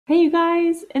Hey, you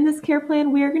guys, in this care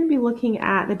plan, we are going to be looking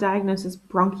at the diagnosis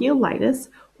bronchiolitis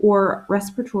or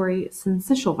respiratory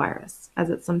syncytial virus, as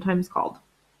it's sometimes called.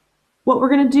 What we're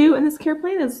going to do in this care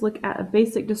plan is look at a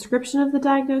basic description of the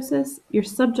diagnosis, your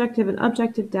subjective and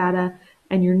objective data,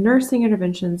 and your nursing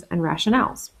interventions and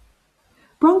rationales.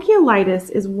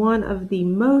 Bronchiolitis is one of the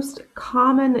most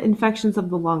common infections of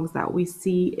the lungs that we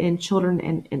see in children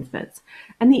and infants.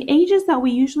 And the ages that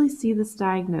we usually see this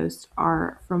diagnosed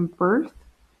are from birth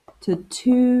to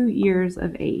 2 years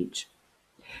of age.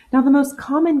 Now, the most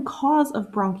common cause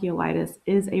of bronchiolitis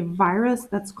is a virus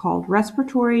that's called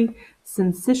Respiratory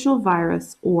Syncytial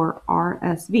Virus or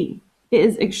RSV. It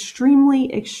is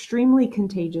extremely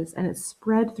contagious and it's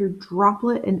spread through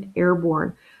droplet and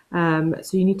airborne.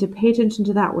 So you need to pay attention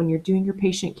to that when you're doing your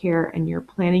patient care and you're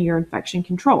planning your infection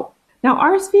control. Now,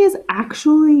 RSV is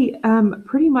actually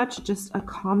pretty much just a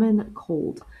common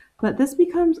cold, but this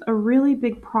becomes a really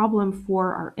big problem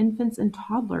for our infants and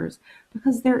toddlers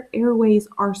because their airways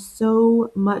are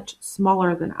so much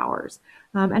smaller than ours.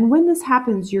 And when this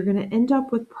happens, you're going to end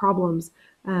up with problems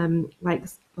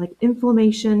like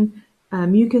inflammation,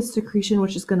 mucus secretion,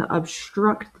 which is going to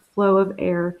obstruct the flow of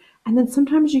air, and then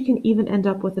sometimes you can even end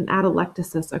up with an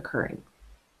atelectasis occurring.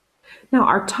 Now,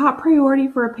 our top priority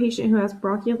for a patient who has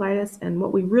bronchiolitis and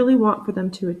what we really want for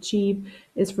them to achieve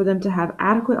is for them to have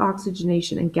adequate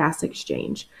oxygenation and gas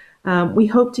exchange. We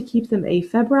hope to keep them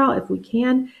afebrile if we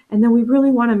can, and then we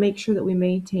really want to make sure that we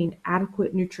maintain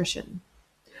adequate nutrition.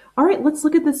 All right, let's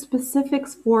look at the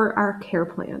specifics for our care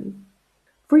plan.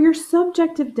 For your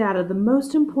subjective data, the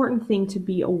most important thing to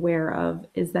be aware of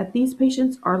is that these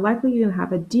patients are likely going to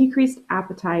have a decreased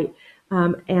appetite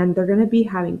and they're going to be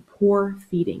having poor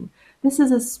feeding. This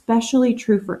is especially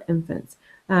true for infants.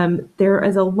 There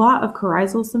is a lot of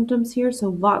coryzal symptoms here, so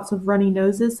lots of runny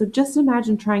noses. So just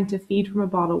imagine trying to feed from a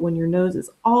bottle when your nose is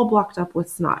all blocked up with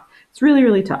snot. It's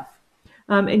really tough.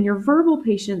 In your verbal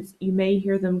patients, you may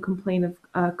hear them complain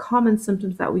of common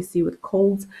symptoms that we see with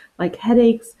colds, like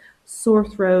headaches, sore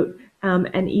throat,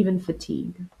 and even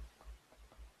fatigue.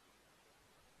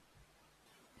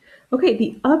 Okay,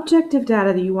 the objective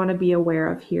data that you want to be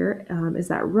aware of here is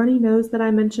that runny nose that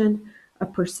I mentioned, a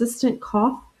persistent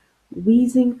cough,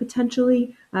 wheezing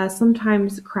potentially,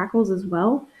 sometimes crackles as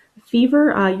well,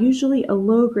 fever, usually a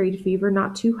low-grade fever,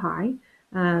 not too high,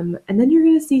 and then you're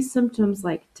going to see symptoms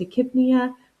like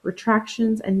tachypnea,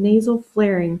 retractions, and nasal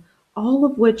flaring, all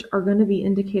of which are going to be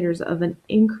indicators of an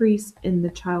increase in the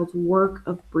child's work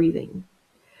of breathing.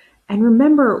 And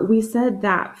remember, we said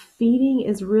that feeding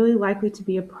is really likely to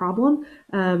be a problem,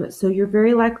 so you're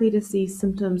very likely to see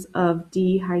symptoms of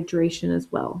dehydration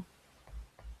as well.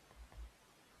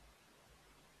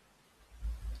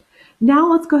 Now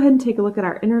let's go ahead and take a look at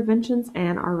our interventions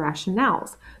and our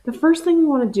rationales. The first thing we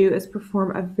want to do is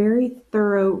perform a very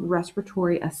thorough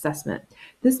respiratory assessment.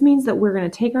 This means that we're going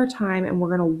to take our time and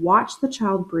we're going to watch the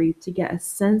child breathe to get a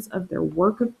sense of their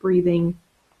work of breathing,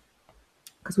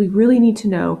 because we really need to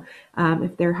know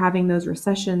if they're having those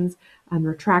recessions and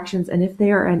retractions and if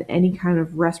they are in any kind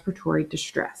of respiratory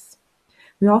distress.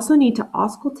 We also need to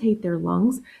auscultate their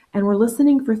lungs, and we're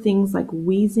listening for things like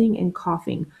wheezing and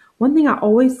coughing. One thing I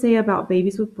always say about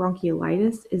babies with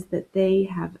bronchiolitis is that they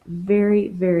have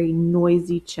very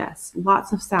noisy chests,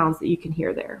 lots of sounds that you can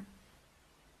hear there.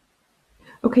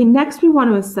 Okay, next we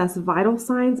want to assess vital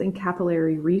signs and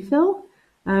capillary refill.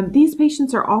 These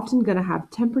patients are often going to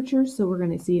have temperature, so we're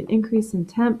going to see an increase in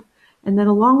temp, and then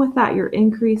along with that, your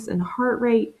increase in heart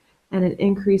rate and an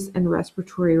increase in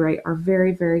respiratory rate are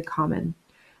very common.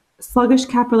 Sluggish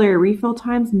capillary refill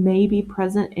times may be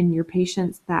present in your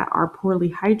patients that are poorly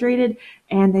hydrated,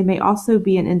 and they may also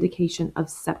be an indication of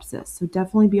sepsis, so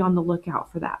definitely be on the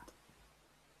lookout for that.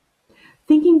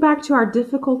 Thinking back to our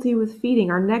difficulty with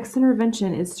feeding, our next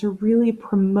intervention is to really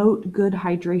promote good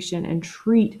hydration and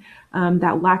treat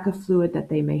that lack of fluid that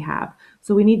they may have.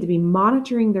 So we need to be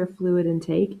monitoring their fluid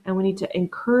intake, and we need to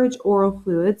encourage oral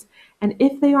fluids. And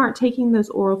if they aren't taking those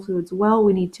oral fluids well,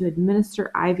 we need to administer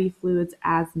IV fluids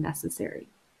as necessary.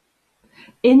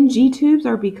 NG tubes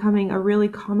are becoming a really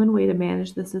common way to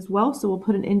manage this as well. So we'll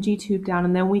put an NG tube down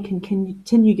and then we can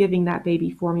continue giving that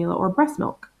baby formula or breast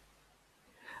milk.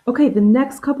 Okay, the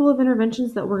next couple of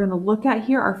interventions that we're going to look at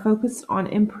here are focused on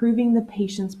improving the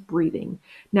patient's breathing.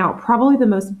 Now, probably the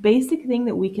most basic thing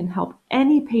that we can help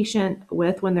any patient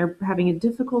with when they're having a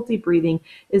difficulty breathing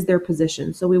is their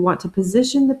position. So we want to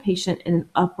position the patient in an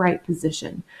upright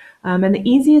position. And the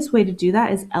easiest way to do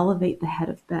that is elevate the head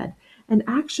of bed. And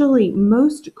actually,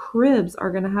 most cribs are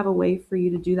going to have a way for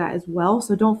you to do that as well.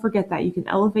 So don't forget that. You can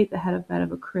elevate the head of bed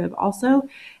of a crib also.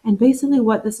 And basically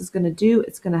what this is going to do,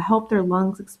 it's going to help their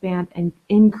lungs expand and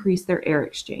increase their air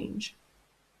exchange.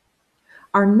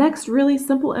 Our next really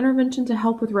simple intervention to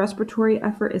help with respiratory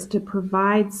effort is to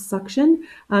provide suction.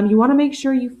 You want to make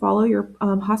sure you follow your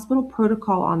hospital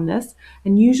protocol on this,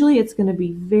 and usually it's going to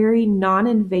be very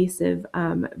non-invasive,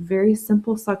 very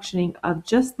simple suctioning of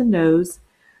just the nose.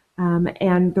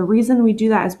 And the reason we do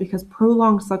that is because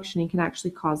prolonged suctioning can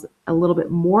actually cause a little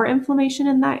bit more inflammation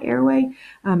in that airway,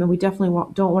 and we definitely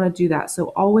don't want to do that. So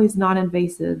always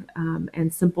non-invasive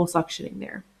and simple suctioning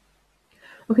there.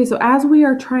 Okay, so as we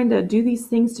are trying to do these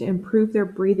things to improve their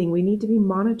breathing, we need to be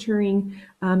monitoring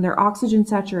their oxygen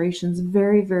saturations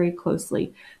very, very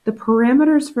closely. The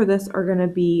parameters for this are going to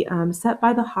be set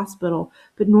by the hospital,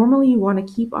 but normally you want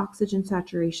to keep oxygen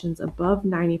saturations above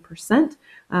 90%.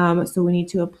 So we need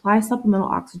to apply supplemental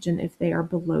oxygen if they are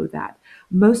below that.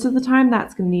 Most of the time,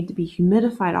 that's going to need to be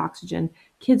humidified oxygen.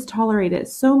 Kids tolerate it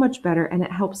so much better, and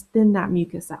it helps thin that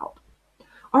mucus out.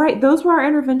 All right, those were our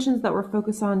interventions that were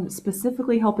focused on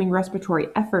specifically helping respiratory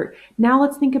effort. Now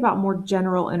let's think about more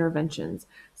general interventions.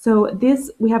 So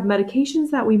we have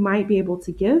medications that we might be able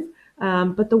to give,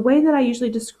 but the way that I usually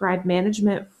describe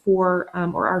management for,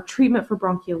 or our treatment for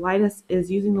bronchiolitis is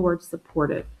using the word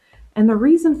supportive. And the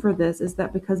reason for this is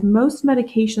that because most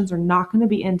medications are not going to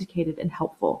be indicated and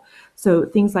helpful. So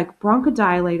things like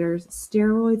bronchodilators,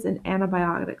 steroids, and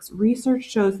antibiotics, research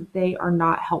shows that they are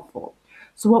not helpful.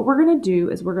 So what we're going to do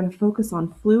is we're going to focus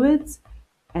on fluids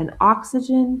and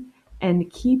oxygen and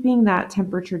keeping that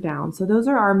temperature down. So those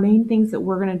are our main things that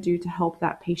we're going to do to help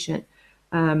that patient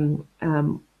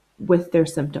with their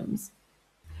symptoms.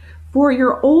 For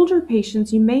your older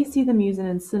patients, you may see them use an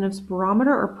incentive spirometer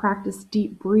or practice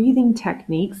deep breathing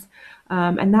techniques,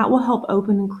 and that will help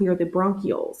open and clear the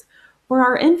bronchioles. For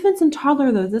our infants and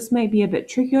toddler, though, this may be a bit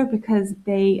trickier because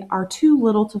they are too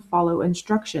little to follow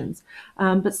instructions.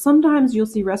 But sometimes you'll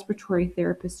see respiratory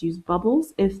therapists use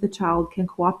bubbles if the child can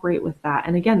cooperate with that.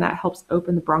 And again, that helps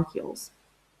open the bronchioles.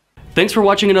 Thanks for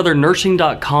watching another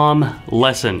nursing.com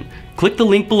lesson. Click the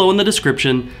link below in the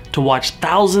description to watch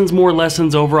thousands more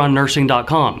lessons over on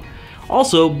nursing.com.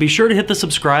 Also, be sure to hit the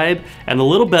subscribe and the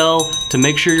little bell to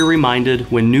make sure you're reminded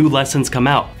when new lessons come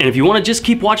out. And if you want to just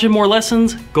keep watching more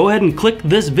lessons, go ahead and click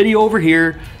this video over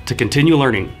here to continue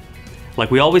learning.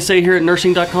 Like we always say here at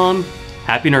nursing.com,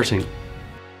 happy nursing.